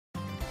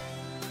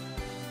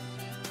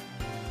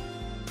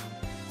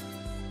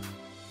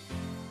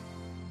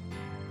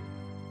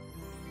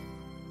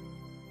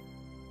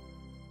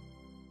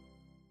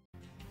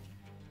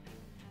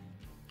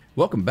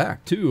Welcome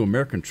back to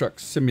American Truck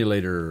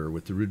Simulator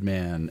with the Rude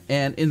Man.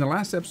 And in the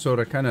last episode,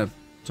 I kind of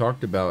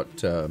talked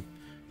about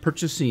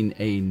purchasing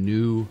a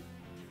new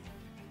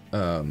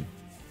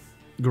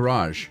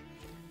garage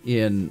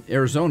in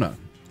Arizona,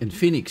 in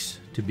Phoenix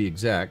to be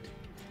exact.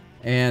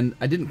 And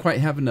I didn't quite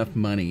have enough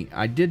money.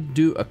 I did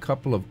do a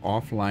couple of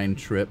offline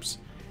trips,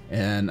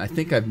 and I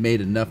think I've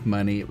made enough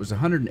money. It was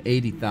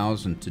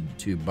 $180,000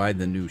 to buy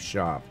the new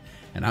shop,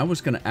 and I was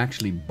going to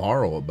actually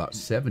borrow about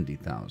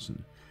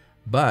 $70,000.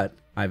 But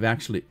I've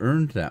actually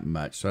earned that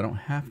much, so I don't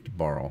have to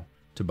borrow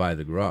to buy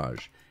the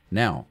garage.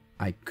 Now,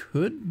 I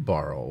could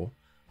borrow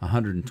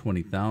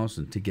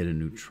 $120,000 to get a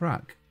new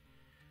truck,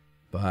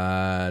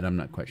 but I'm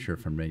not quite sure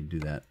if I'm ready to do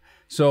that.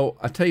 So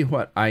I'll tell you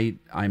what,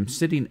 I'm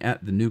sitting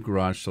at the new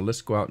garage, so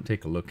let's go out and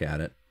take a look at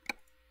it.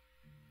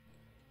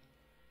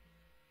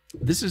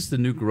 This is the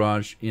new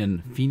garage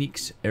in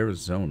Phoenix,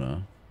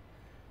 Arizona,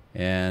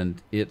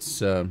 and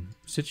it's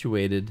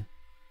situated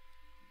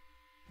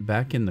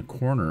back in the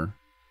corner.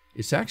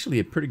 It's actually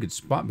a pretty good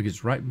spot because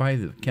it's right by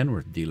the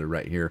Kenworth dealer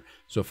right here.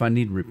 So if I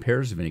need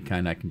repairs of any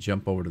kind, I can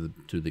jump over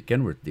to the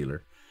Kenworth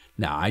dealer.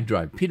 Now, I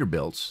drive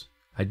Peterbilt's.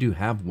 I do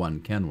have one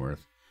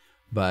Kenworth,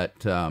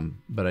 but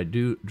I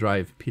do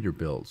drive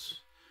Peterbilt's.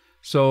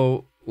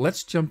 So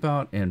let's jump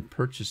out and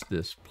purchase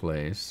this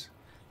place.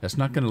 That's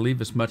not going to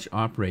leave us much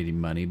operating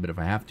money, but if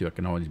I have to, I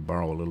can always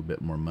borrow a little bit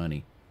more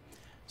money.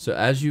 So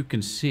as you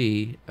can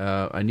see,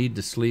 I need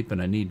to sleep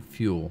and I need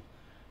fuel,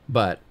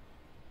 but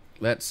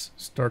let's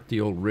start the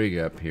old rig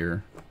up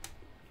here.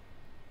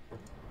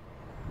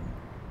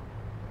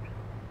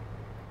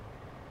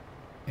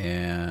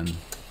 And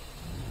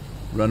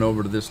run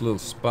over to this little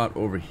spot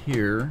over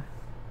here.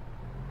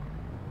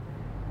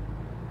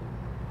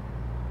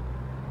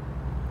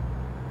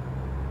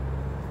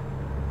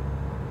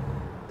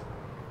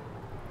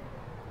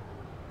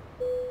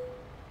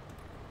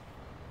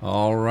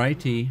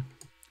 Alrighty.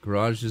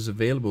 Garage is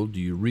available.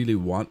 Do you really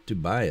want to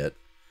buy it?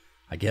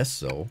 I guess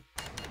so.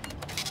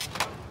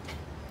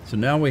 So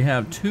now we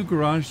have two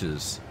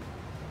garages.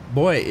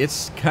 Boy,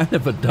 it's kind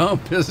of a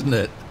dump, isn't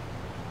it?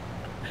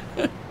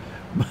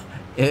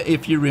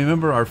 If you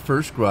remember our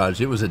first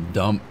garage, it was a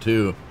dump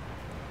too.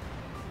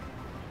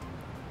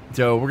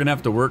 So we're gonna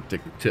have to work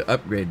to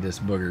upgrade this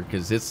booger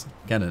because it's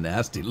kind of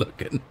nasty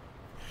looking.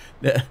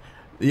 The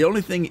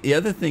other thing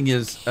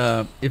is,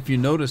 if you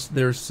notice,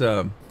 there's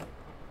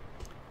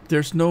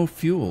no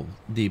fuel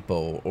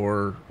depot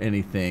or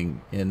anything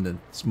in the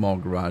small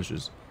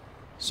garages.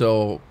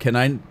 So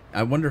I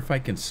wonder if I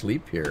can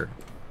sleep here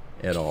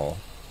at all.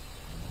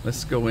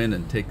 Let's go in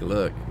and take a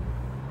look.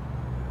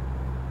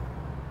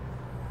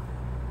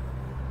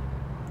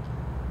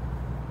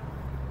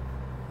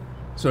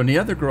 So in the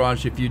other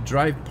garage, if you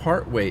drive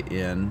part way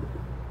in,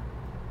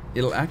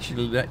 it'll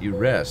actually let you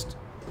rest.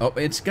 Oh,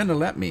 it's gonna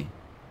let me.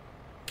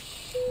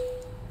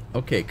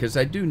 Okay, because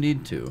I do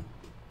need to.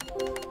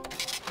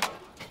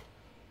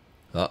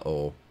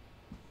 Uh-oh.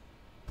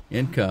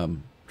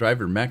 Income.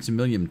 Driver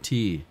Maximilian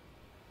T.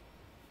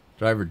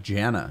 Driver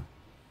Jana.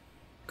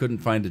 Couldn't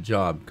find a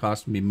job.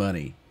 Cost me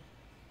money.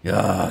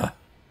 Ah.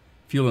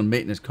 Fuel and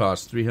maintenance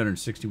costs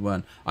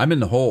 $361. I'm in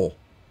the hole.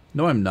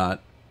 No, I'm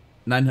not.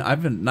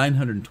 I've been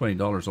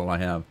 $920 all I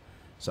have.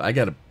 So I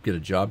gotta get a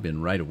job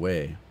in right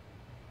away.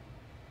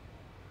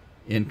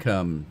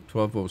 Income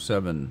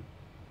 $1207.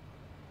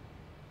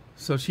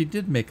 So she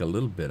did make a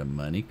little bit of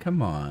money.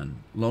 Come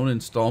on. Loan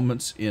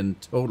installments in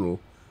total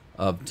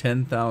of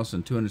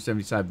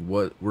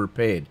 $10,275 were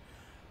paid.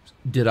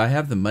 Did I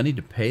have the money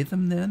to pay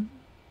them then?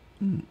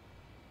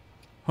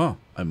 Huh,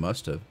 I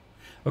must have.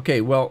 Okay,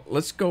 well,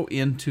 let's go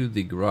into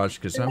the garage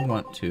because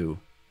uh-oh,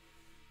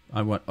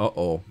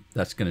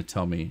 that's going to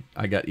tell me.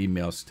 I got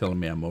emails telling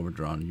me I'm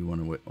overdrawn. You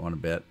want to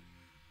bet?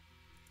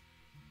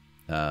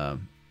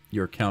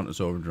 Your account is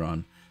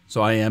overdrawn.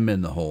 So I am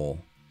in the hole.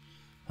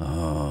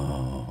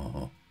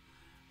 Oh.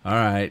 All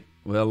right.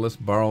 Well, let's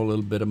borrow a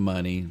little bit of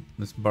money.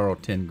 Let's borrow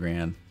 10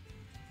 grand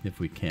if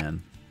we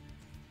can.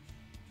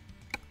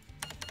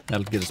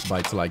 That'll get us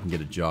by till I can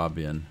get a job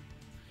in.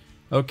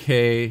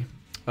 Okay,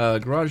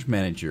 garage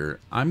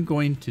manager. I'm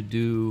going to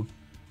do,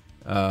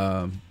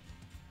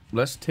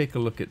 let's take a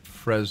look at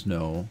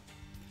Fresno.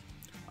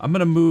 I'm going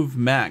to move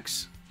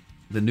Max,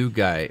 the new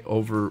guy,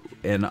 over,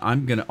 and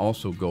I'm going to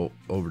also go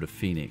over to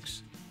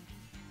Phoenix.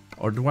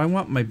 Or do I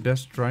want my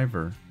best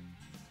driver?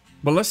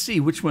 Well, let's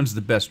see which one's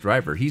the best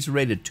driver. He's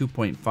rated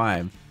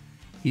 2.5.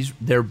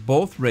 They're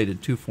both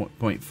rated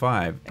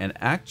 2.5, and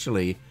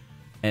actually,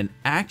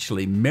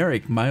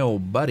 Merrick, my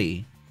old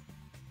buddy,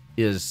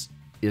 is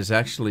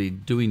actually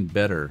doing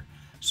better.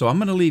 So I'm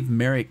going to leave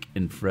Merrick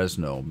in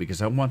Fresno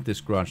because I want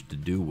this garage to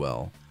do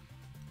well.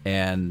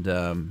 And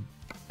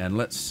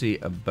let's see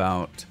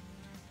about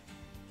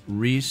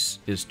Reese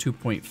is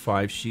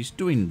 2.5. She's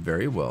doing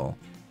very well.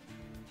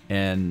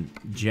 And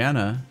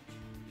Jana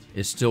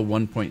is still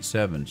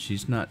 1.7.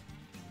 She's not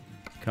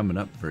coming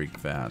up very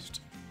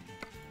fast.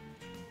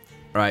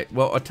 All right,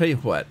 well, I'll tell you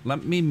what.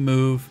 Let me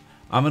move.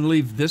 I'm going to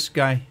leave this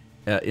guy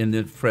in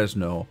the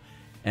Fresno,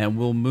 and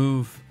we'll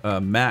move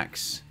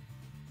Max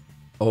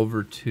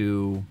over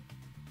to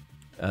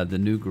the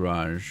new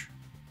garage.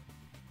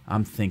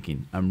 I'm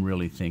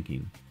really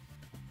thinking,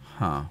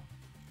 huh?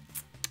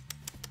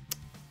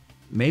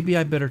 Maybe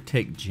I better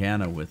take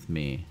Jana with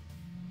me.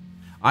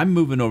 I'm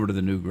moving over to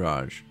the new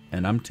garage,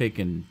 and I'm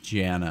taking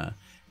Jana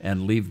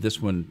and leave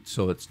this one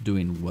so it's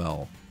doing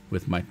well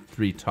with my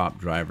 3 top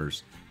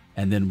drivers.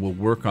 And then we'll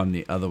work on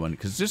the other one,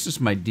 because this is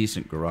my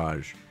decent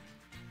garage.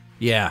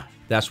 Yeah,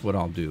 that's what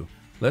I'll do.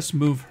 Let's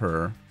move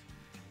her.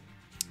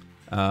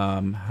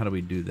 How do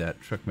we do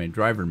that? Truck man,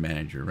 driver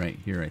manager right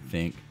here, I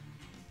think.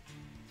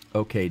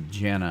 Okay,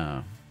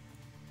 Jana.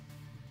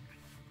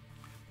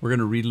 We're going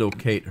to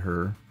relocate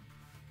her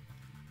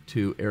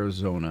to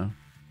Arizona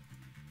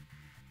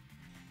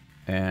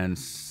and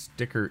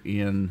stick her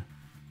in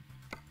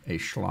a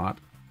slot.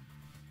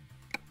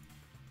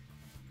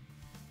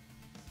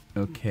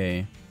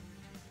 Okay.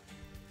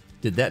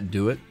 Did that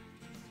do it?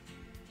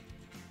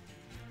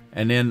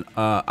 And then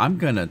I'm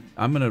gonna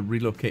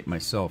relocate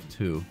myself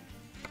too.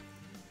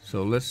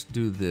 So let's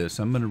do this.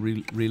 I'm gonna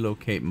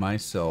relocate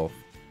myself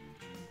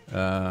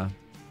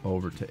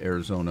over to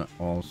Arizona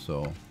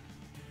also.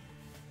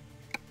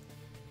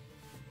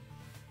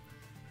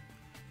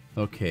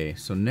 Okay,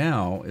 so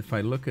now if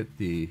I look at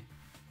the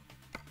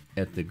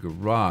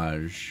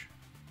garage,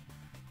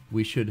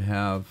 we should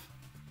have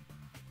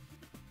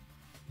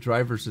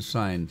drivers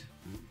assigned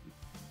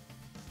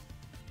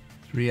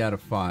 3 out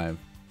of 5,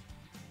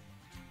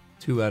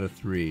 2 out of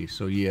 3.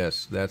 So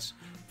yes, that's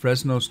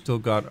Fresno still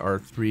got our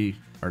three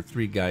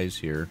guys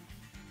here.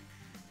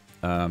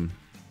 Oh,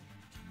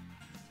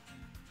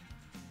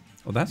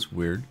 that's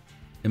weird.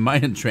 Am I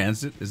in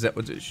transit? Is that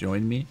what it's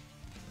showing me?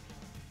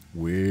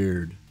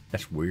 Weird.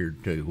 That's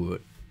weird, tell you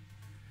what.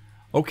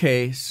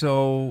 Okay,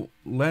 so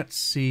let's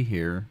see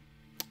here.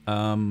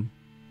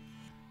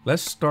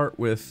 Let's start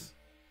with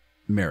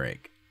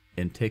Merrick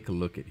and take a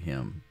look at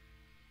him.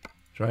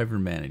 Driver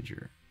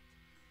manager.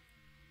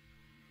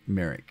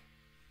 Merrick.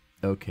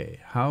 Okay,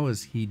 how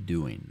is he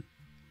doing?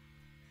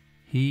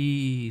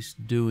 He's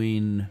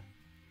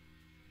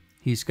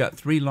got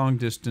 3 long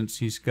distance.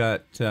 He's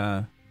got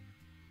 2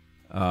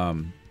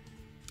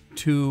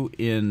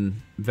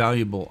 in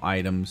valuable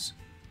items,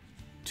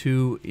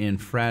 2 in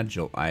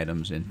fragile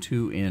items, and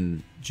 2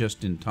 in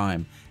just in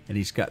time. And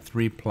he's got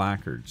 3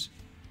 placards.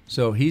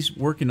 So he's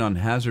working on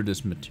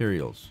hazardous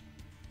materials,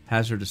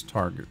 hazardous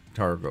cargo.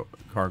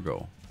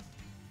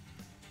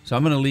 So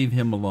I'm going to leave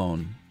him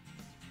alone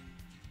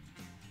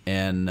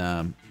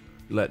and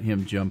let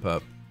him jump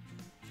up.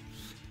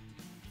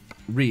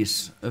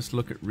 Reese, let's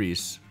look at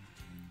Reese.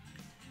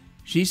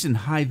 She's in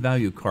high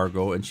value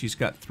cargo, and she's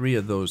got 3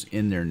 of those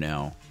in there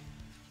now.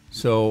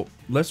 So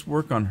let's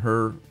work on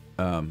her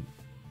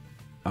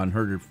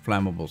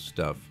flammable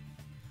stuff.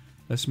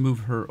 Let's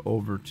move her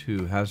over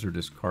to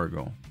hazardous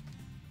cargo.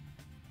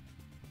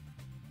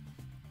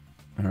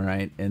 All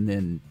right, and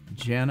then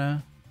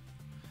Jana,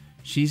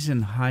 she's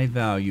in high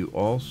value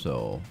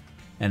also,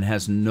 and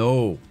has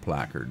no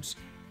placards.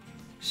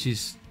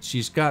 She's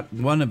got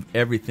 1 of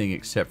everything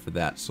except for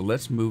that. So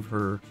let's move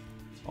her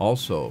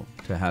also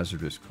to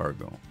hazardous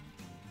cargo.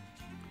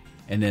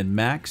 And then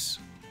Max,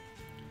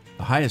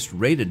 the highest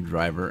rated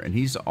driver, and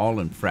he's all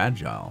in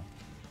fragile.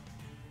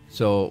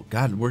 So,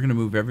 God, we're going to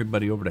move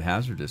everybody over to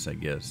hazardous, I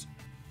guess,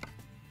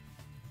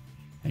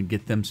 and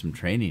get them some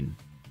training.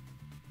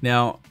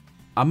 Now,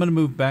 I'm going to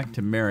move back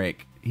to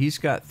Merrick. He's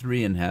got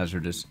 3 in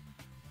hazardous.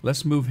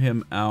 Let's move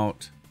him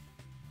out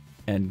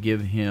and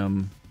give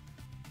him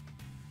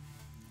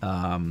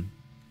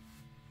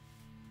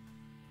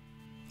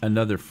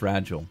another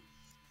fragile.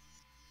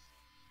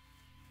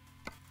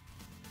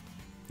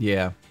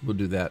 Yeah, we'll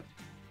do that.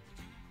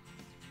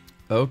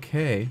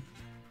 Okay.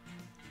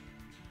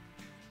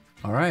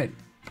 All right.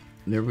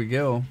 There we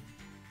go.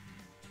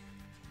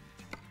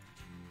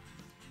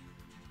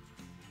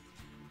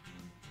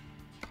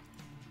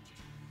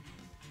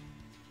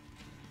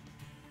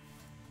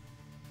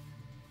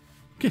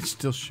 It's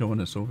still showing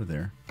us over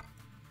there.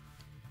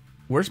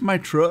 Where's my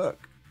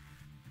truck?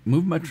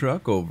 Move my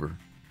truck over.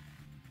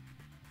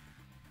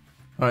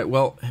 All right,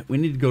 well, we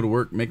need to go to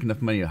work, make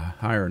enough money to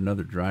hire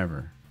another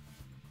driver.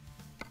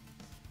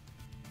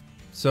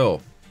 So,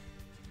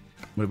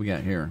 what do we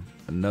got here?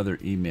 Another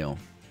email.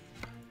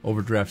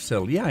 Overdraft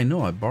settled. Yeah, I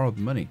know, I borrowed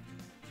the money.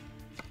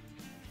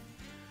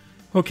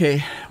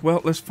 Okay,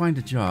 well, let's find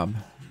a job.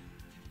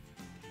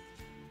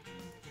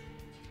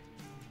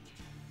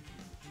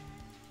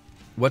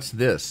 What's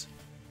this?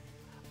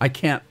 I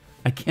can't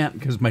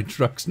because my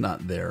truck's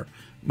not there.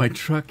 My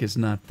truck is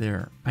not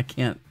there. I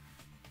can't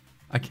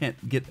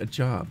get a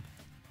job.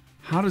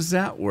 How does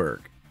that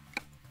work?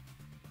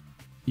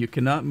 You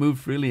cannot move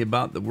freely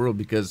about the world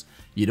because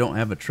you don't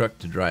have a truck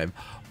to drive.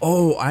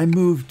 Oh, I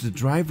moved the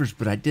drivers,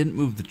 but I didn't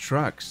move the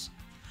trucks.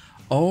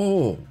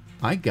 Oh,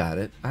 I got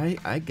it.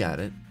 I got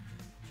it.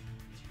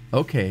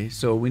 Okay,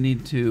 so we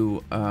need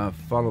to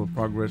follow the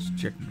progress,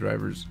 check the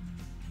drivers.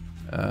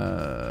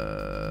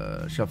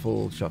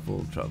 Shuffle.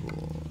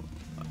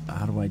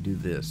 How do I do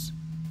this?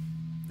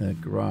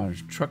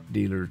 Garage, truck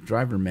dealer,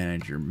 driver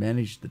manager,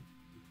 manage the...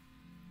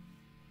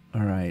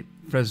 All right,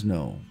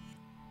 Fresno.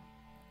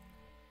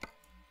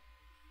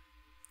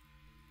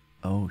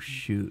 Oh,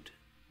 shoot.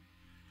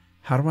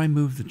 How do I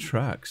move the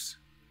trucks?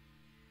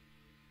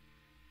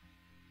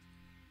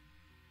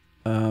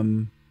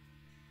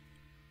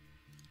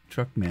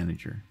 Truck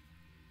manager.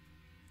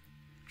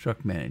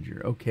 Truck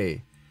manager.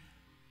 Okay.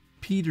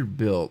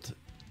 Peterbilt.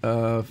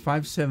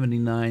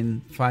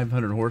 579,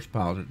 500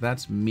 horsepower.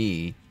 That's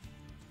me.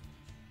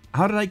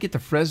 How did I get to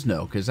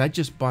Fresno? Because I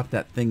just bought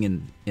that thing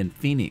in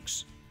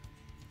Phoenix.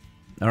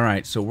 All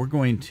right, so we're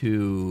going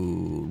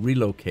to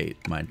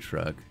relocate my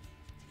truck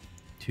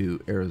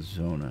to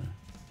Arizona.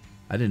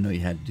 I didn't know you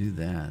had to do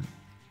that.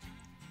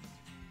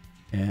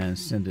 And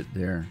send it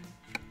there.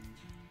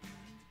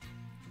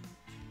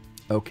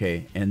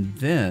 Okay, and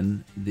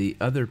then the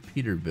other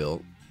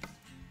Peterbilt,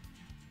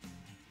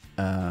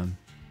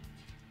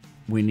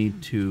 we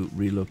need to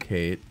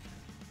relocate,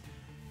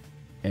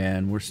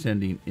 and we're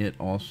sending it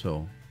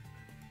also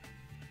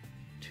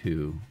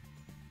to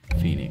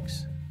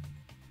Phoenix.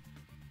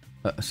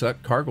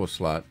 Select cargo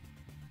slot.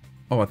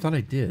 Oh, I thought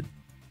I did.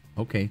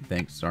 Okay,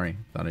 thanks. Sorry,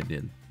 thought I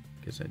did.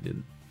 Guess I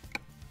didn't.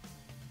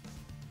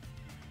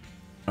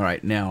 All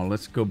right, now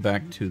let's go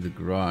back to the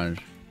garage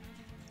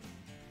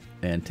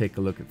and take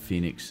a look at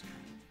Phoenix.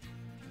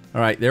 All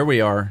right, there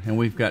we are, and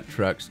we've got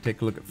trucks.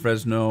 Take a look at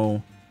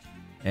Fresno,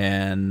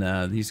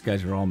 and these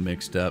guys are all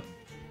mixed up.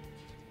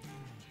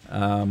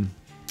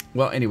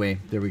 Well, anyway,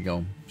 there we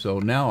go. So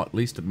now at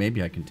least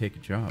maybe I can take a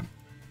job.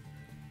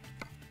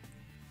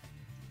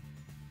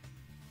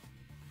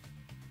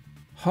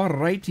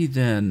 Alrighty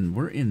then,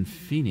 we're in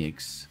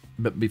Phoenix.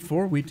 But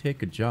before we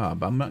take a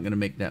job, I'm not going to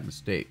make that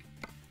mistake.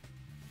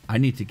 I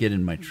need to get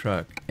in my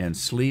truck and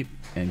sleep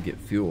and get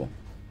fuel.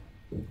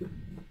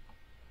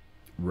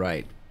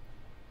 Right.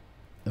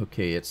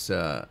 Okay, it's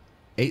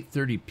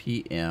 8:30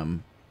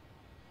 p.m.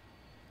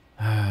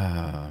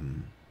 I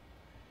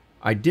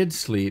did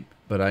sleep,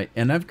 but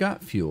I've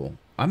got fuel.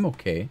 I'm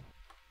okay.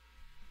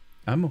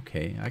 I'm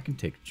okay. I can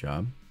take a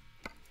job.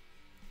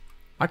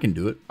 I can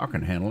do it. I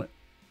can handle it.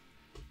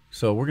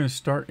 So we're going to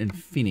start in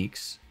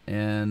Phoenix,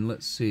 and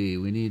let's see.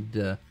 We need,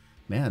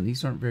 man,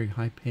 these aren't very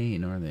high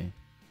paying, are they?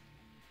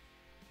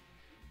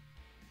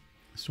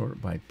 Sort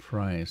it by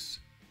price.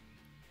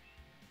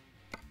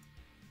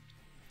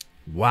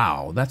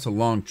 Wow, that's a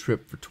long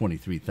trip for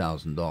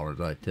 $23,000,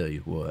 I tell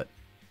you what.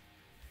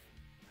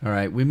 All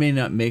right, we may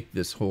not make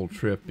this whole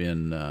trip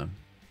in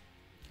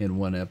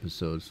one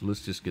episode, so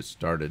let's just get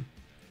started.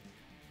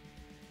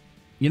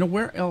 You know,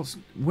 where else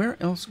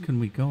can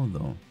we go,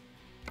 though?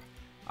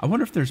 I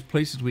wonder if there's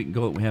places we can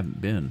go that we haven't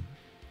been.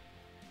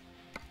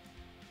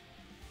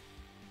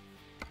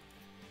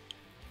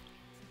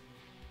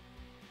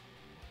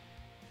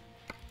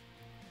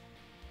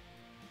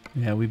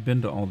 Yeah, we've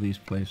been to all these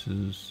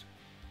places.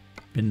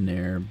 Been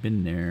there,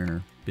 been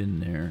there, been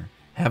there.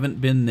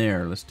 Haven't been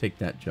there. Let's take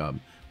that job.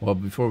 Well,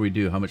 before we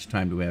do, how much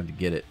time do we have to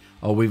get it?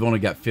 Oh, we've only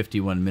got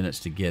 51 minutes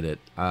to get it.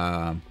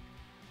 I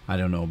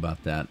don't know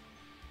about that.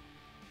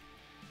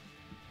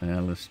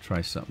 Let's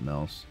try something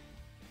else.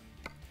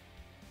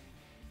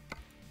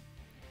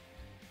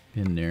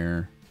 Been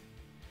there,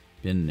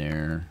 been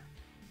there,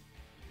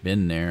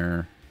 been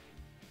there.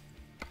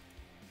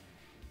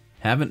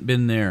 Haven't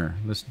been there.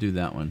 Let's do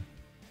that one.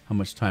 How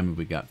much time have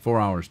we got? 4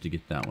 hours to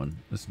get that one.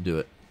 Let's do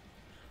it.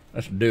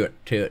 Let's do it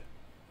to it.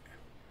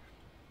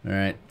 All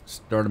right,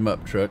 start them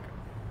up, truck.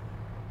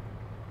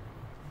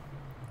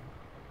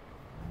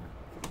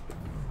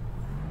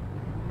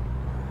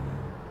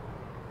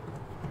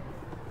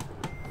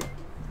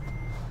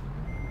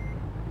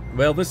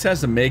 Well, this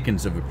has the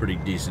makings of a pretty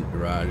decent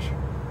garage.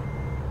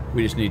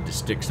 We just need to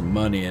stick some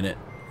money in it.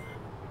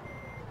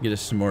 Get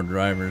us some more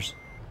drivers.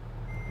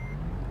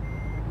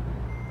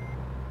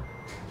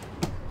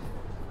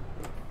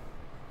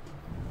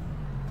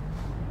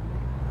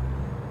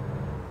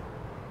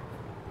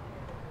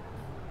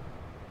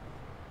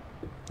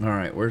 All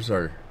right, where's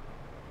our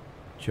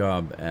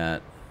job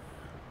at?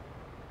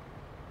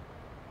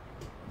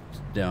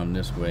 It's down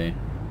this way.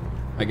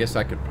 I guess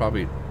I could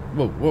probably...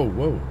 Whoa, whoa,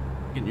 whoa.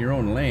 Get in your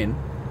own lane.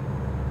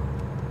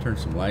 Turn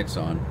some lights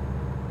on.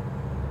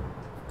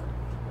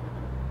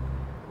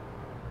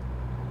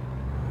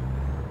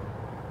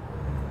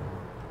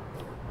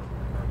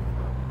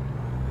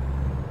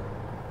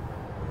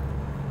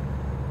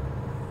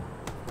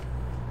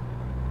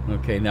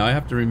 Okay, now I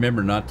have to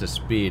remember not to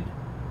speed,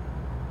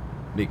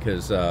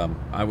 because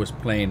I was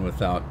playing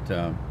without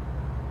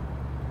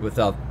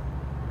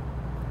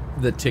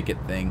the ticket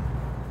thing.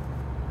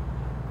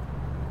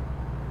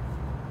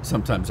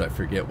 Sometimes I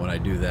forget when I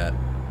do that.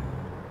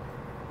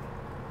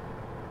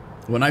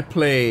 When I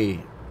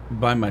play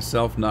by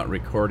myself, not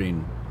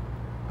recording,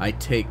 I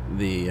take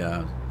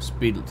the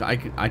speed.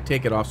 I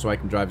take it off so I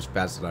can drive as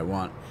fast as I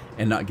want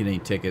and not get any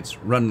tickets.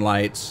 Run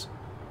lights,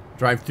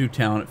 drive through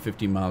town at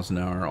 50 miles an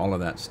hour, all of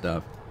that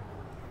stuff.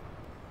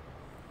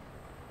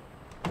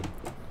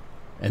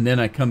 And then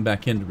I come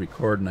back in to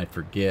record and I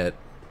forget,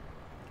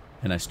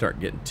 and I start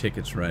getting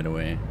tickets right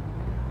away.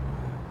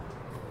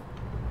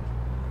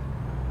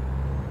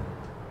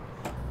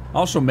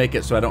 Also make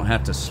it so I don't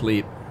have to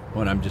sleep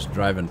when I'm just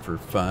driving for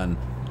fun.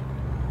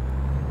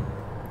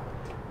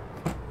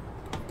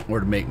 Or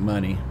to make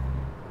money.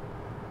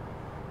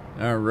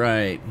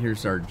 Alright,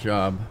 here's our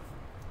job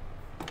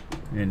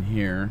in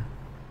here.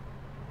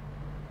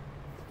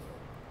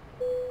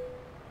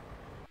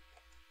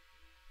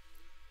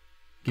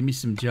 Give me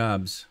some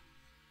jobs.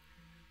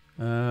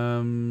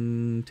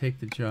 Take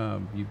the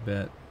job, you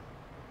bet.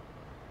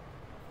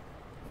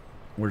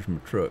 Where's my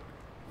truck?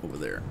 Over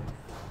there.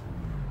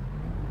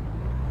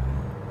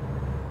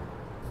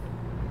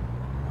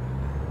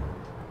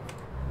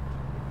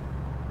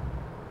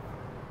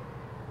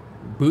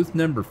 Booth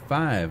number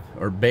 5,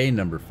 or bay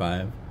number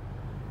 5,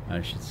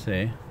 I should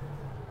say.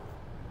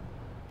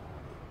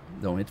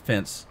 Don't hit the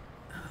fence.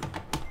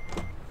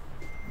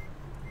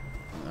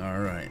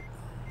 Alright.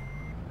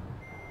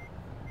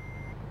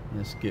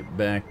 Let's get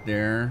back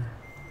there.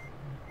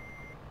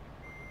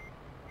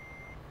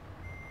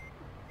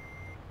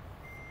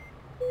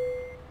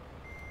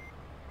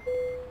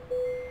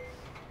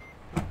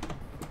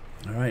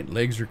 Alright,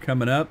 legs are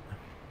coming up.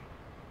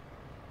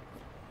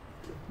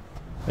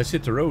 Let's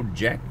hit the road,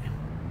 Jack.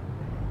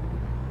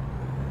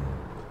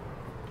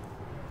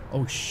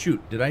 Oh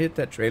shoot, did I hit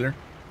that trailer?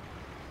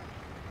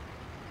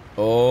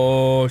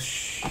 Oh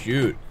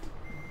shoot.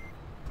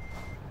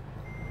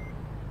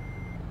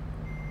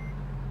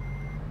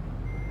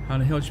 How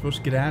the hell are you supposed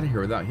to get out of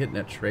here without hitting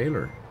that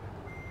trailer?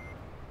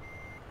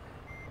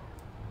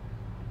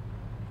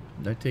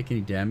 Did I take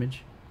any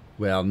damage?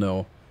 Well,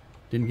 no.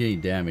 Didn't get any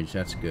damage,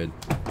 that's good.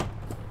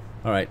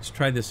 Alright, let's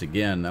try this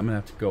again. I'm gonna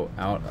have to go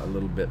out a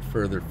little bit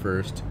further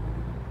first.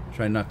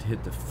 Try not to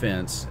hit the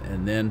fence,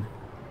 and then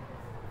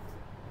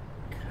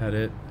cut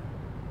it.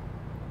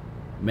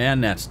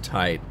 Man, that's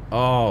tight.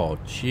 Oh,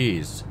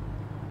 jeez.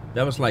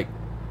 That was like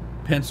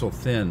pencil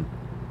thin.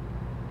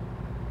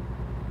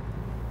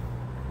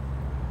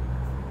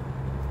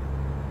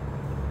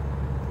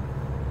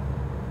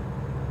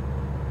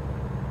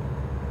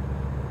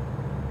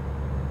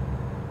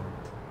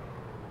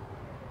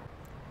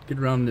 Get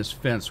around this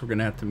fence. We're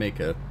gonna have to make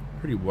a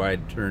pretty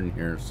wide turn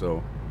here,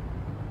 so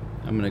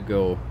I'm gonna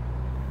go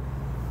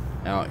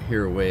out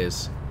here a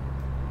ways.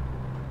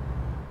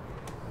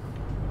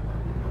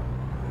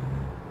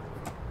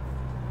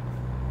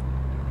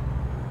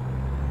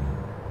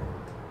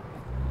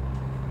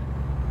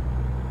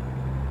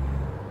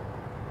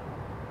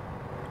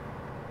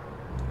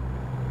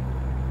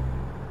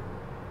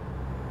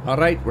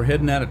 Alright, we're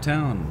heading out of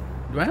town.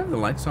 Do I have the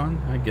lights on?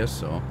 I guess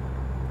so.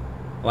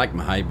 I like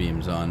my high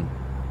beams on.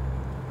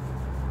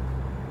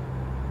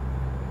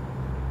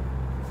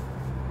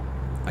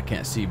 I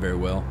can't see very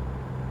well.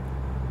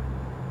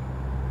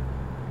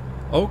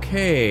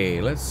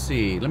 Okay, let's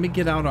see. Let me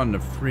get out on the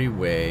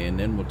freeway and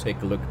then we'll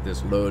take a look at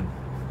this load.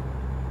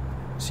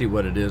 See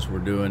what it is we're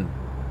doing.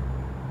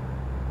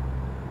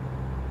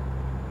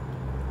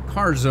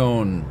 Car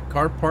Zone.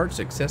 Car parts,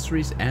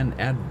 accessories, and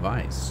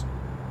advice.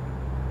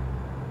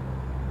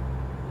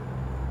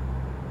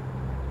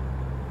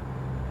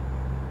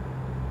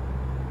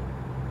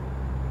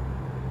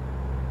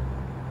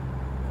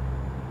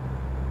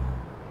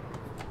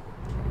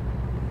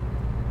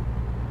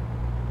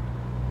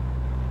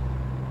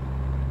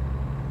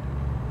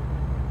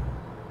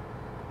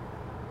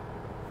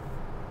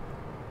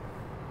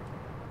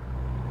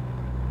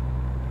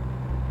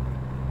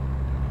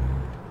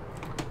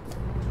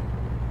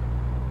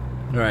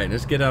 Alright,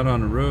 let's get out on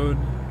the road.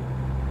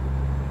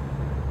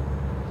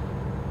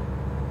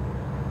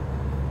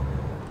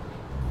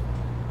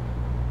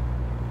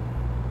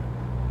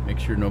 Make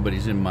sure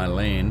nobody's in my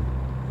lane.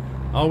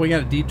 Oh, we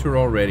got a detour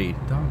already.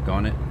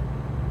 Doggone it.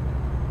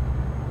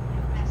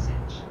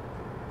 Message.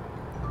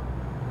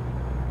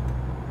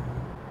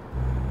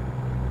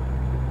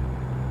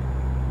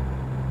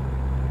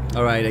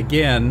 Alright,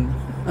 again,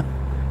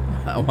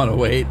 I want to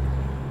wait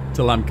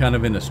till I'm kind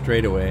of in a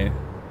straightaway.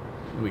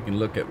 We can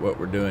look at what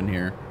we're doing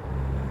here.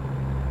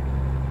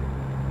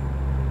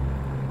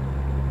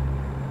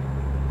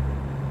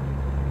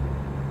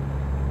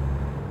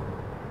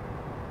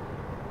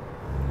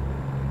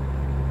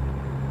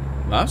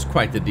 Well, that's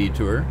quite the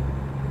detour.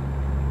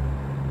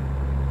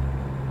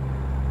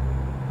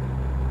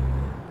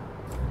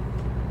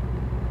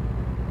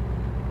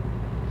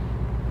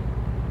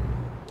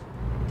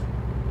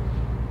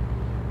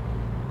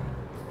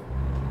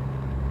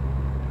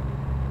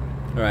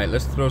 Alright,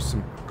 let's throw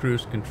some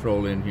cruise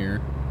control in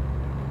here.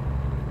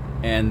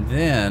 And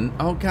then,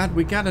 oh god,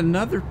 we got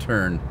another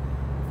turn.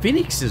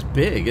 Phoenix is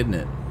big, isn't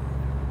it?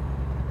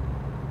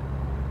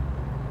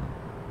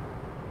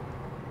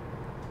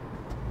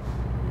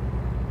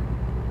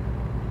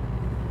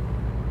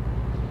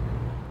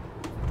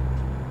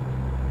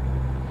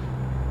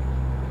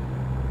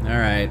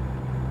 Alright.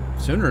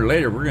 Sooner or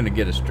later we're gonna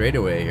get a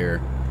straightaway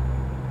here.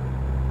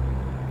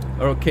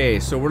 Okay,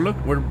 so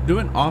we're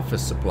doing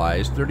office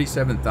supplies,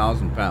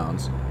 37,000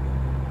 pounds.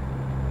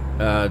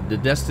 The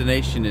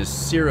destination is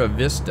Sierra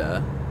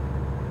Vista.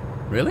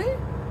 Really?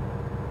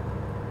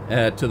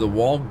 To the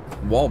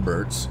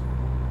Walberts.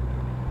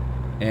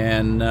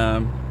 And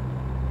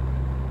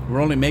we're We're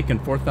only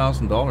making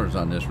 $4,000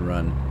 on this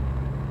run.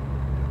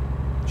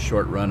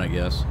 Short run, I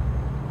guess.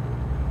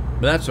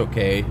 But that's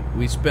okay.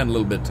 We spent a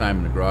little bit of time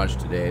in the garage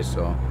today,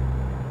 so. All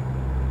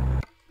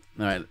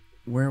right,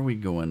 where are we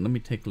going? Let me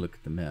take a look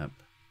at the map.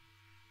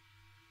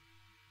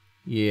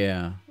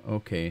 Yeah,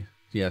 okay.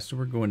 Yeah, so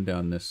we're going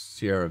down this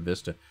Sierra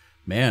Vista.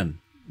 Man,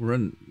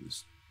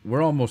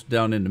 we're almost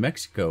down into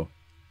Mexico.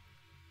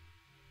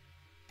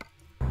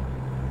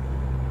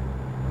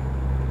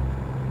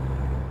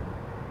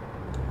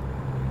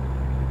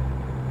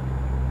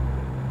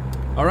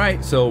 All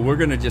right, so we're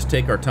going to just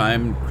take our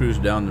time, cruise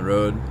down the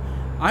road.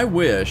 I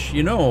wish,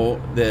 you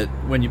know, that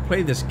when you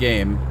play this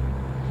game,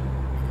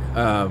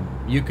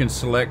 you can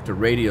select a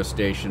radio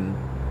station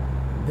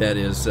that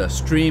is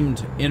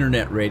streamed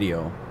internet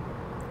radio.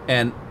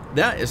 And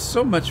that is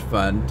so much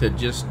fun to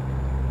just,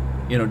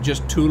 you know,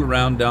 just tool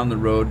around down the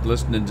road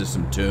listening to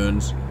some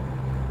tunes.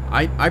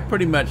 I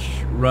pretty much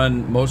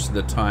run most of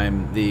the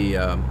time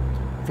the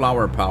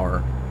Flower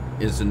Power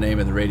is the name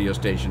of the radio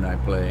station I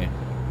play.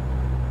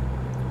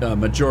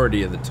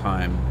 Majority of the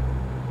time.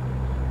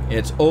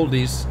 It's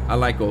oldies. I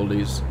like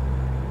oldies.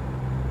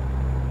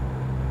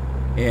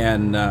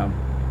 And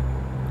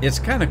it's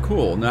kind of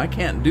cool. Now, I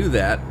can't do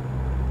that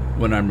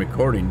when I'm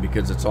recording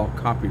because it's all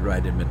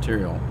copyrighted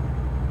material.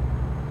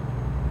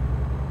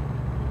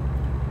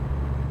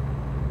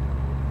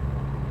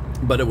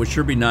 But it would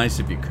sure be nice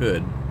if you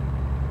could.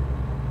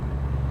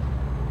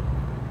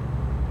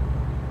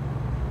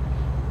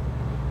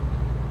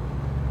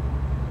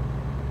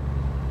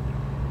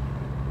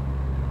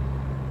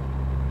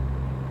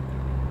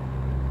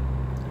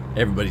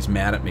 Everybody's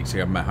mad at me because I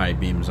got my high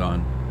beams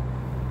on.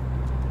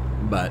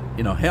 But,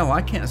 you know, hell,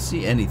 I can't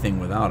see anything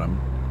without them.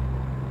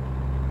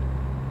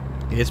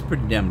 It's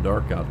pretty damn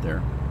dark out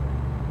there.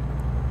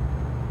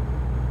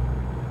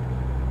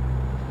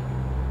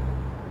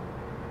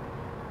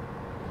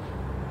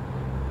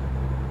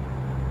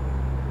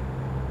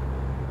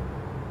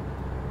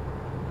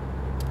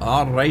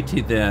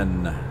 Alrighty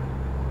then.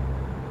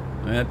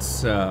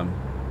 Let's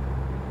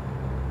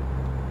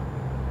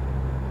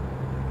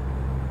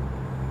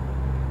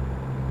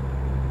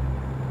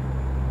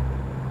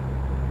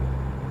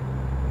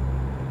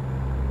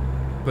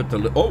put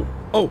the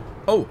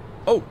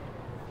oh.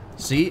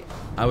 See,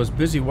 I was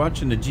busy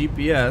watching the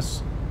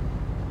GPS.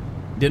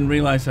 Didn't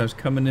realize I was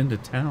coming into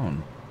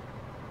town.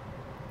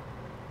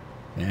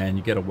 And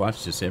you got to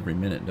watch this every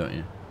minute, don't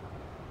you?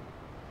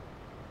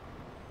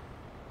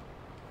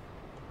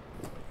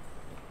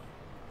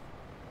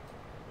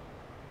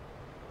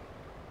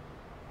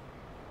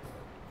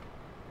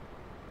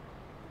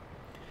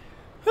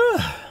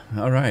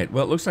 All right.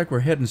 Well, it looks like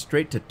we're heading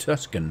straight to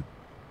Tucson.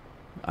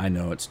 I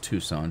know it's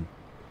Tucson.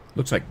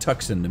 Looks like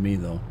Tucson to me,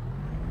 though.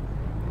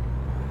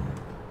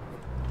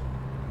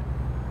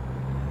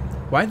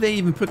 Why'd they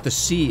even put the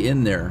C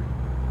in there?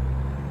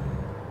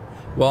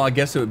 Well, I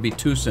guess it would be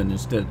Tucson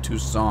instead of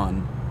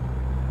Tucson.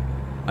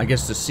 I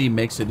guess the C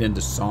makes it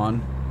into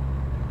Son.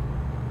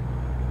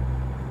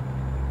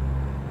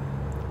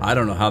 I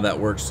don't know how that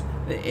works.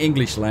 The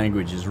English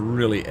language is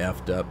really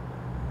effed up.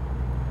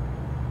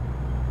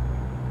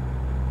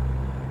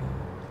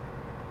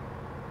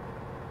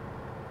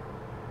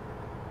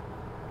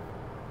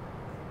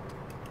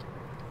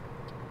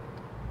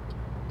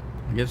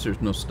 I guess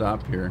there's no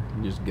stop here.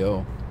 You just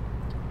go.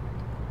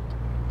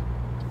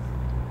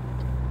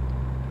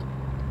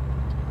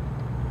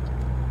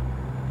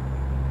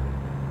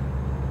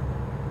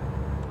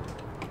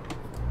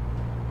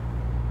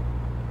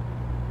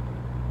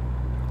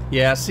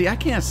 Yeah, see, I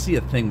can't see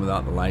a thing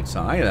without the lights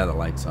on. I gotta have the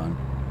lights on.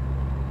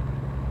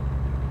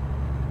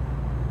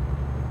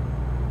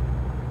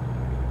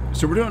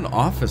 So we're doing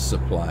office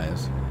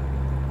supplies.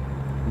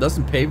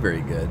 Doesn't pay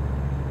very good.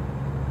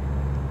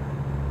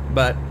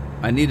 But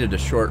I needed a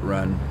short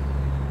run.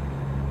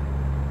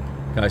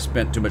 I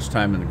spent too much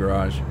time in the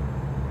garage.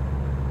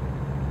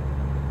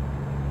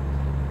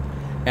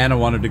 And I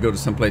wanted to go to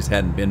someplace I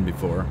hadn't been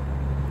before.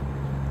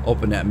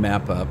 Open that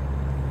map up.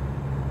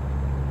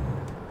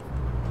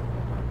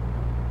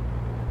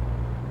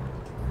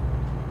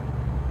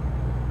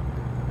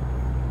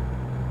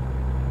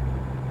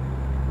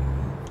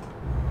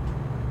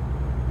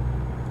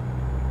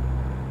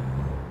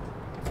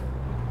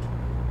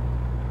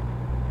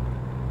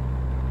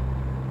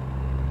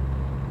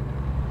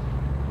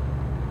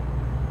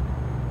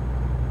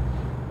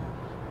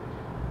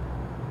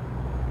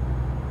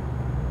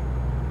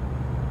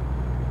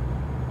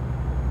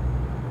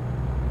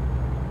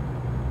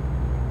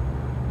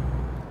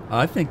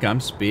 I think I'm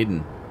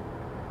speeding.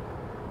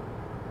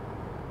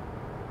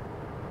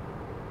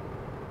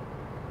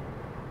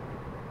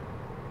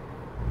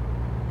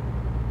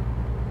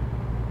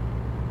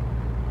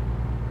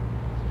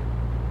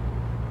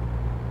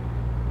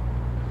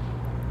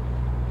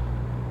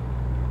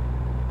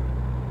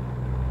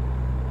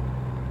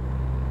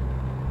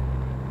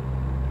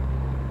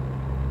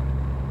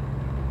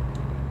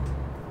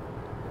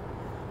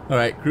 All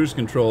right, cruise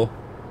control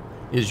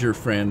is your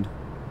friend,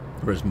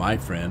 or is my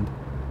friend.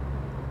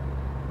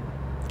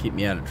 Keep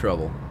me out of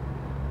trouble.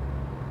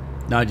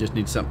 Now I just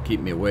need something to keep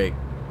me awake.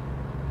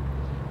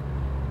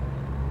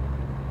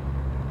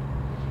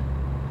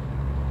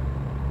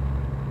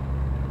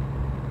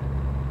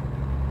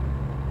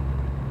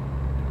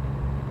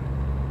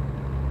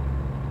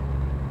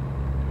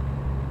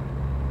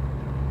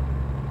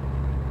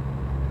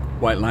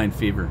 White line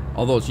fever.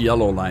 Although it's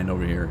yellow line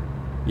over here.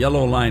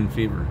 Yellow line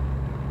fever.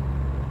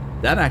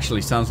 That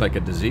actually sounds like a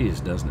disease,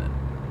 doesn't it?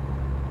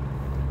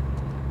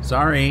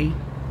 Sorry.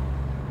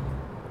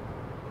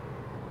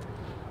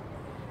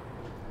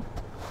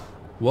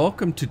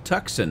 Welcome to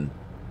Tucson.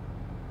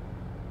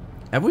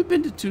 Have we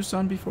been to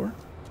Tucson before?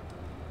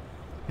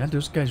 God,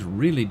 those guys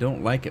really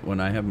don't like it when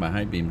I have my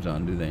high beams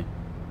on, do they?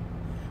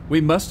 We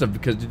must have,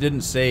 because it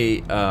didn't say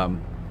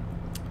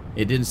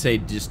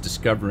just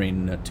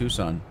discovering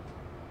Tucson.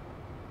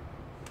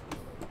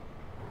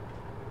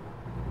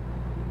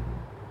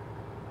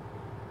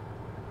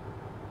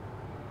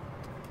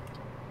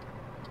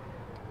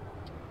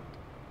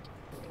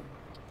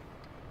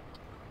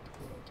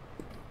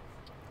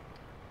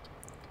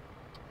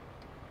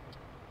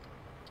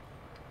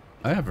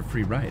 I have a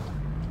free ride.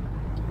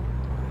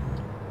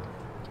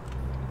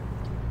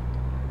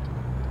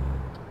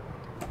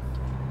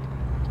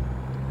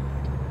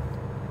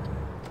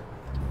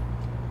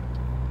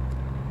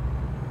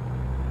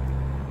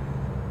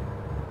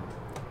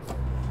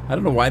 I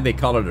don't know why they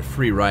call it a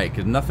free ride,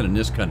 because nothing in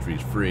this country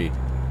is free.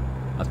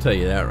 I'll tell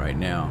you that right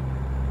now.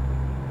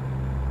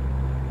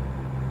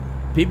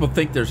 People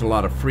think there's a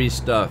lot of free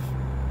stuff.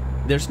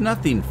 There's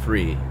nothing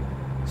free.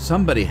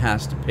 Somebody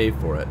has to pay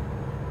for it.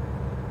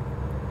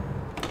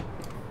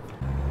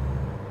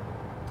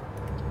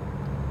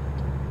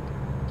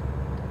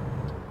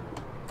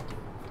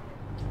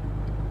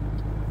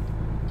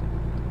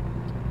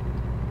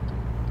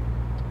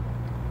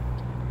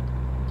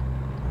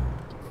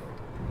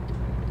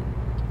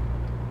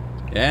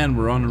 And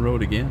we're on the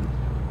road again.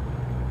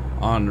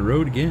 On the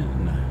road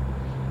again.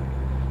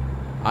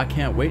 I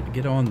can't wait to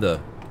get on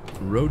the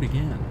road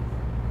again.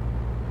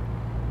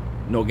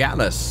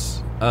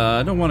 Nogales.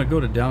 I don't want to go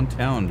to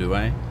downtown, do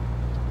I?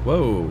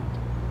 Whoa.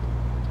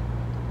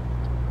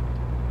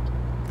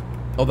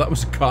 Oh, that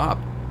was a cop.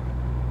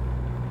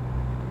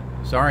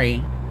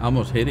 Sorry. I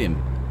almost hit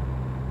him.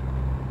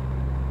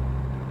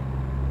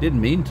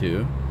 Didn't mean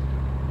to.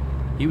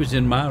 He was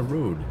in my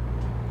road.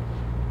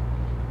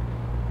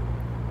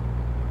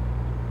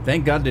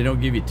 Thank God they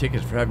don't give you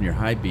tickets for having your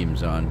high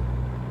beams on.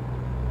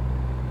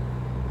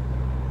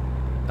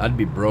 I'd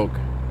be broke.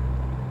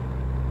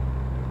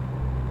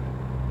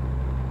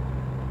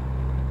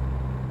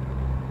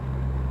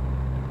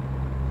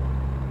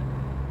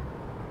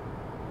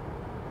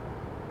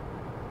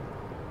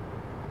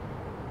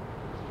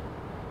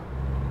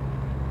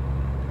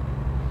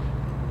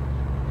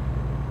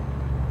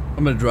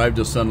 I'm gonna drive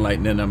till sunlight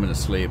and then I'm gonna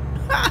sleep.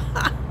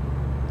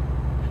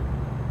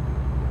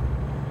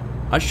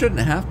 I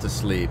shouldn't have to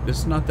sleep. This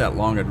is not that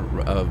long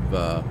of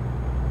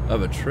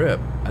a trip,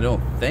 I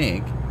don't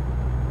think.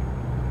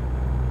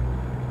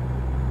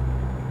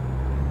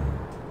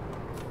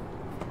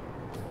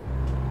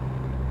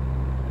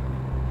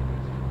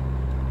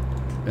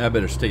 I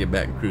better stick it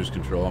back in cruise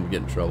control. I'm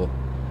getting in trouble.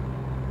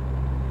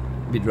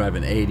 Be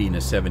driving 80 in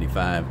a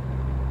 75.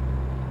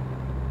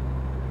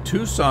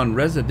 Tucson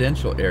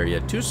residential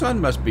area.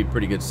 Tucson must be a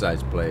pretty good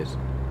sized place.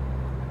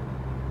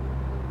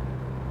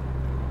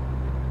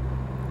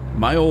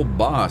 My old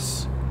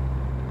boss,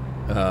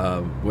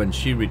 when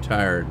she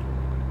retired,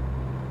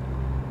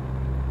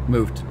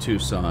 moved to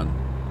Tucson.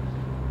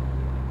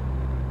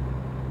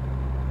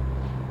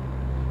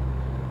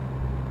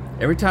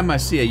 Every time I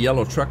see a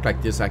yellow truck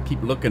like this, I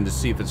keep looking to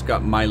see if it's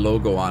got my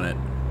logo on it.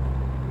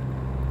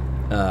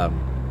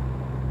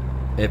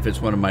 If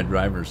it's one of my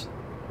drivers.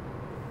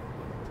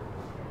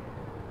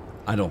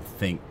 I don't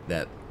think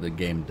that the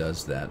game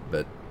does that,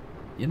 but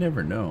you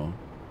never know.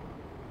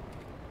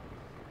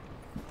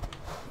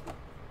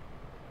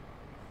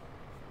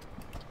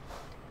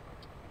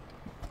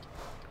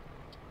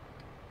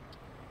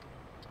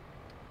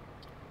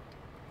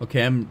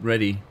 Okay, I'm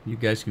ready. You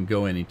guys can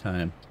go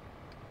anytime.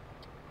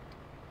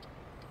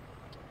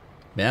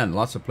 Man,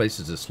 lots of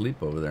places to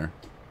sleep over there.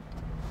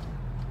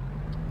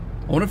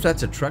 I wonder if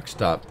that's a truck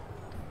stop.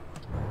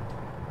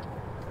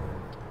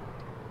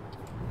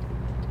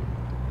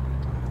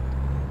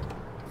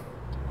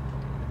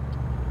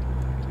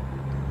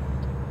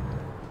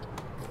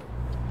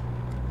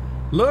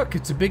 Look,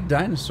 it's a big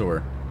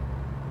dinosaur.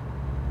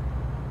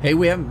 Hey,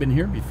 we haven't been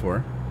here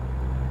before.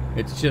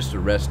 It's just a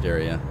rest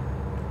area.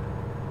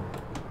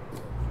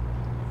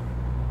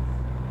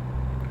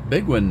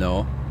 Big one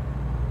though,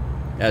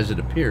 as it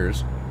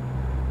appears.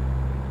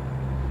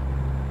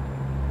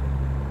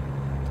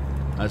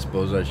 I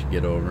suppose I should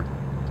get over.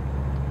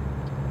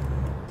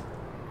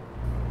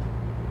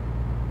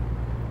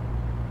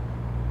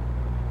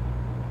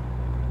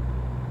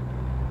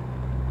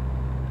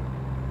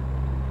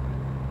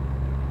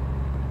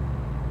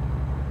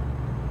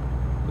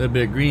 A little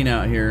bit of green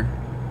out here.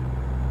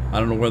 I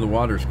don't know where the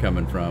water's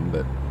coming from,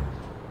 but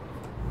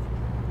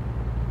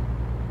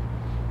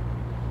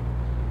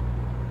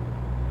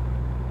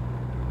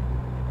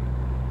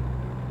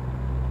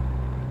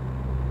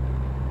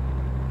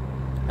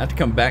have to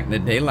come back in the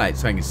daylight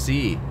so I can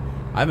see.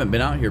 I haven't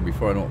been out here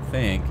before, I don't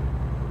think.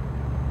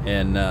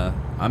 And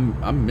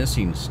I'm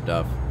missing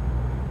stuff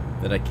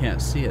that I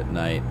can't see at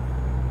night.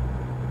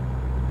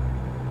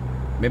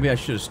 Maybe I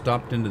should have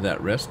stopped into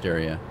that rest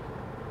area.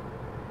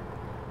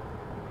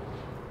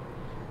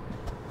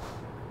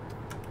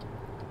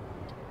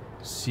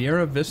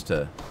 Sierra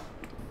Vista.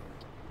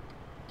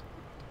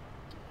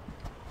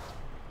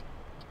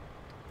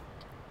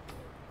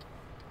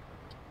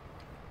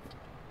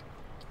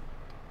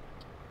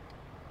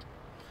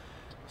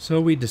 So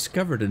we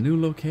discovered a new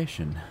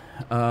location.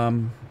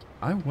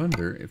 I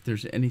wonder if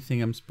there's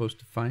anything I'm supposed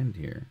to find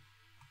here.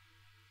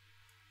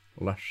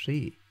 Let's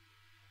see.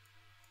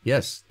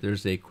 Yes,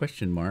 there's a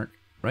question mark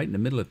right in the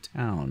middle of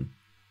town.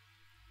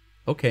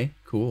 Okay,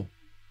 cool.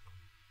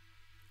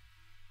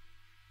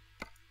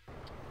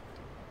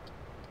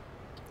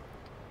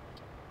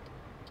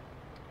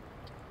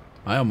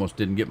 I almost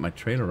didn't get my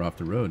trailer off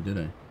the road, did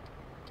I?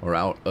 Or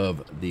out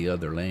of the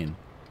other lane.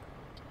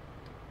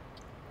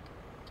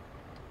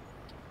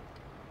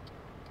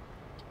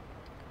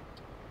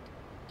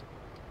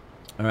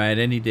 All right,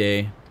 any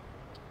day.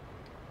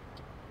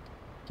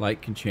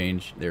 Light can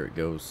change. There it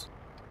goes.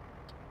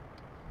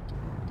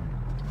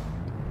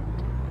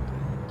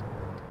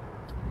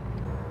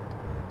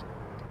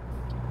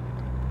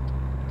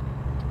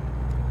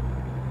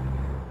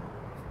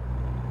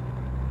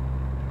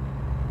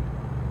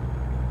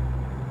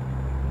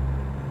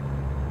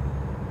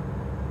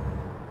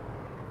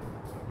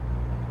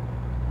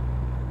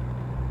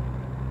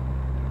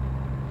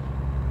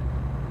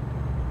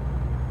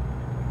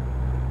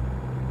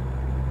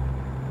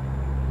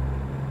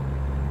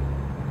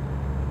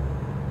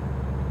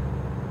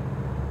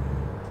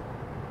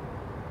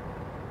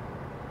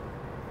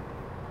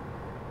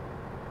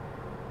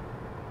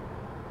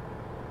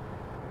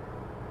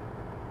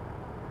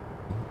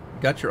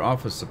 Got your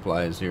office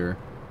supplies here.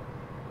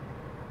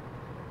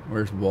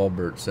 Where's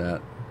Walbert's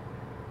at?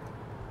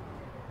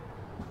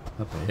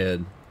 Up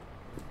ahead.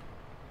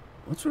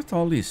 What's with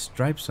all these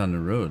stripes on the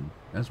road?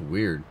 That's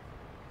weird.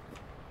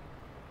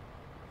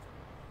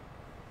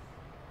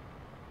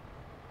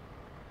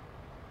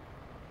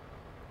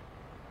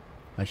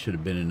 I should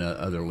have been in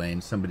the other lane.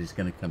 Somebody's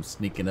gonna come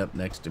sneaking up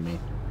next to me.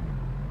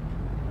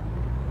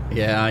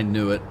 Yeah, I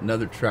knew it.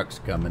 Another truck's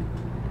coming.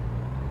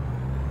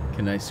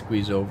 Can I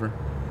squeeze over?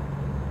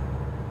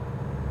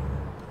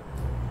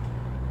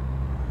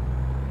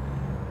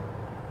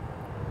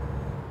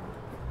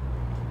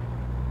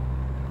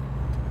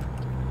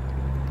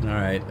 All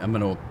right, I'm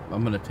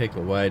gonna take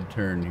a wide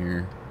turn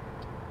here.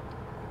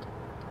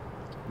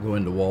 Go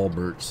into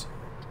Walbert's.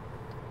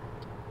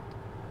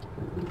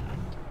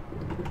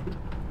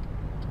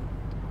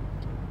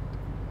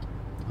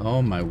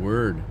 Oh my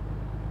word!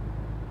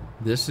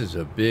 This is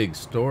a big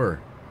store.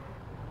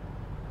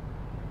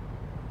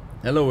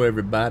 Hello,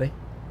 everybody.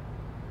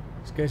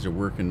 These guys are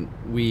working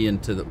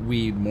into the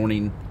wee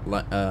morning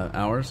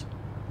hours.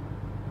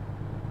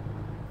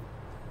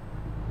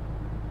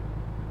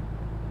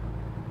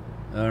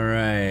 All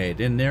right,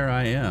 and there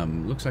I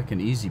am. Looks like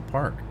an easy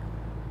park.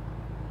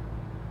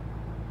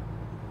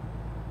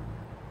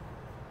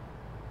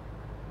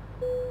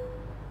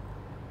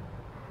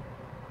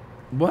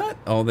 What?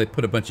 Oh, they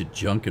put a bunch of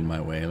junk in my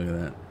way. Look at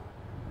that.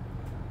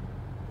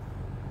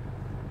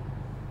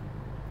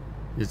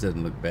 This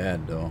doesn't look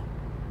bad, though.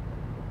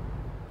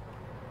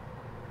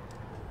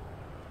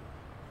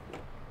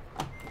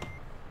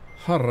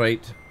 All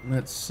right,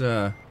 let's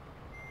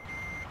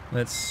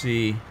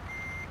see.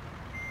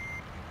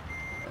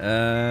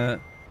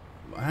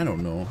 I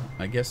don't know.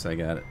 I guess I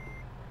got it.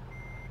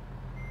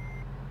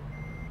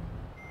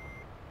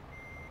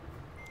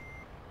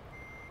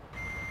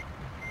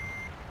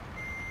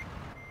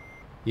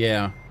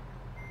 Yeah,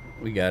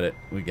 we got it.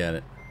 We got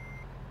it.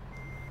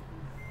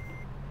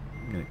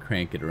 I'm gonna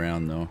crank it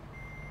around though.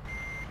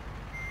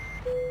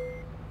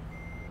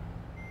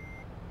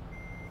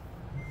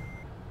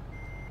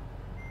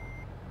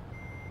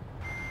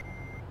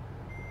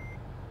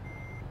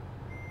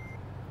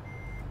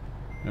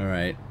 All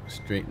right,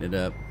 straighten it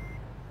up.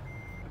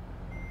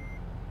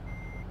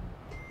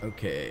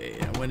 Okay,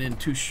 I went in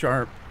too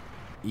sharp.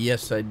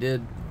 Yes, I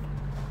did.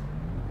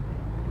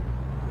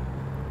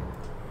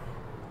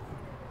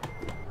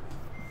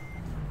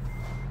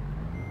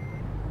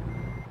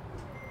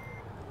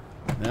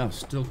 Now,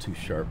 still too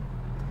sharp.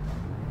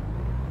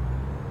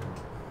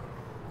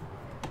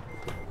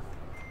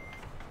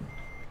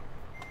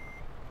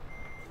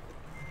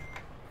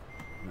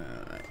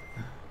 Alright.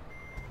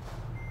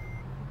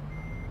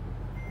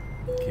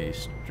 Okay,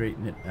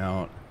 straighten it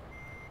out.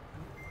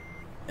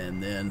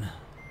 And then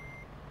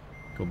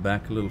go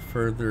back a little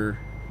further.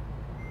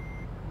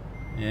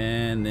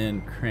 And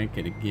then crank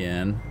it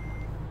again.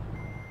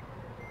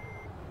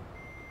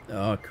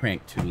 Oh,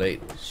 crank too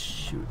late.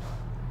 Shoot.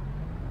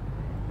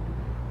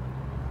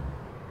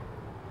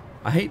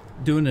 I hate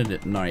doing it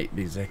at night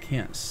because I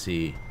can't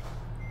see.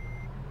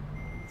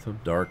 It's so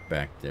dark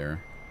back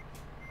there.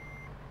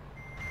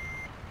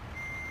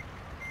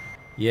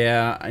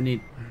 Yeah, I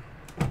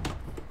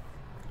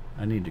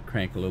I need to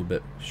crank a little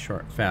bit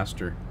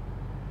faster.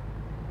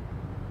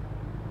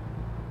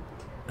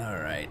 All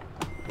right,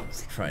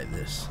 let's try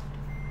this.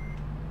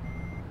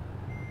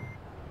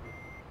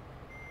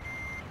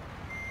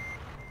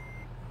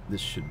 This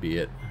should be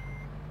it.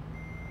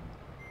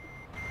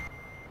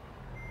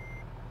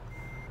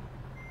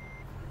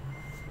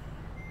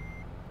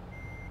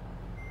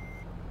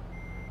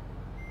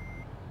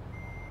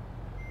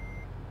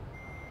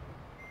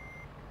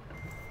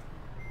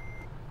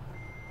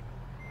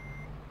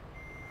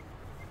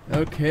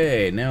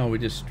 Okay, now we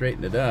just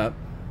straighten it up.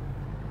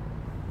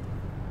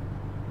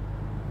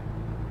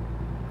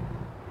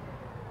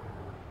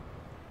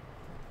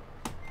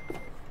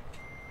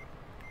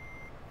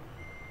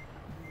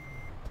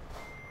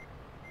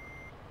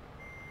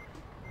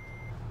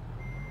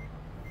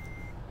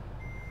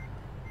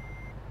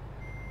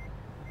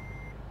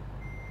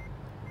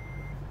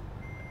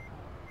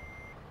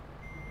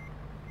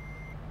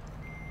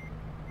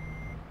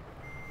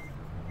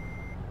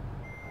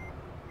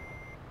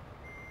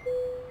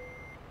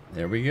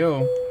 There we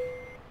go.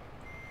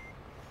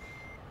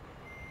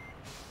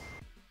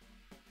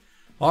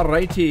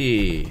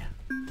 Alrighty.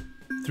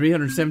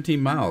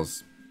 317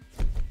 miles.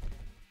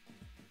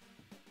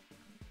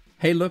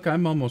 Hey, look,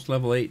 I'm almost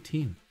level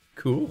 18.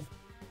 Cool.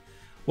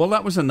 Well,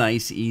 that was a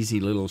nice, easy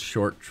little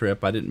short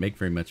trip. I didn't make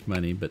very much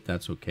money, but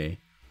that's okay.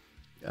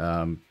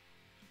 We'll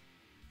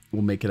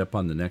make it up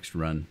on the next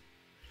run.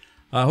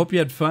 I hope you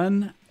had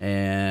fun,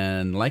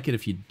 and like it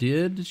if you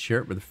did. Share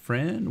it with a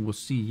friend. We'll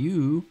see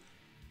you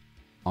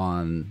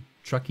on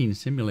Trucking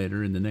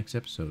Simulator in the next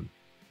episode.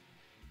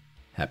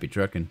 Happy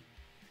trucking.